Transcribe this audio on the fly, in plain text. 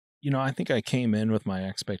I think I came in with my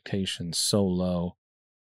expectations so low.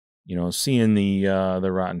 Seeing the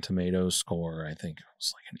Rotten Tomatoes score, I think it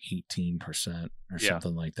was like an 18% or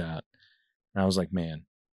something like that. And I was like, man,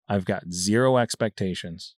 I've got zero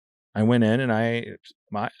expectations. I went in and I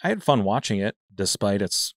had fun watching it, despite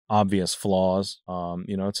its obvious flaws.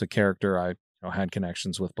 It's a character I had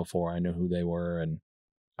connections with before. I knew who they were, and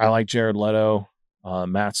I like Jared Leto,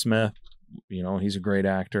 Matt Smith. He's a great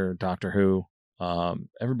actor. Doctor Who.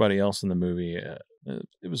 Everybody else in the movie,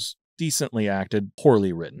 it was decently acted,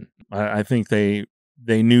 poorly written. I think they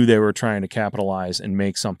knew they were trying to capitalize and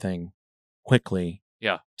make something quickly.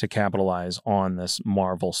 Yeah. To capitalize on this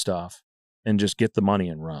Marvel stuff and just get the money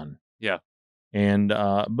and run. Yeah. And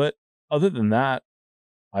but other than that,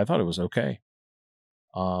 I thought it was okay.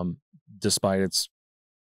 Despite its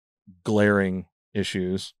glaring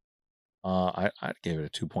issues, I gave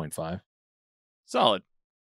it a 2.5. Solid.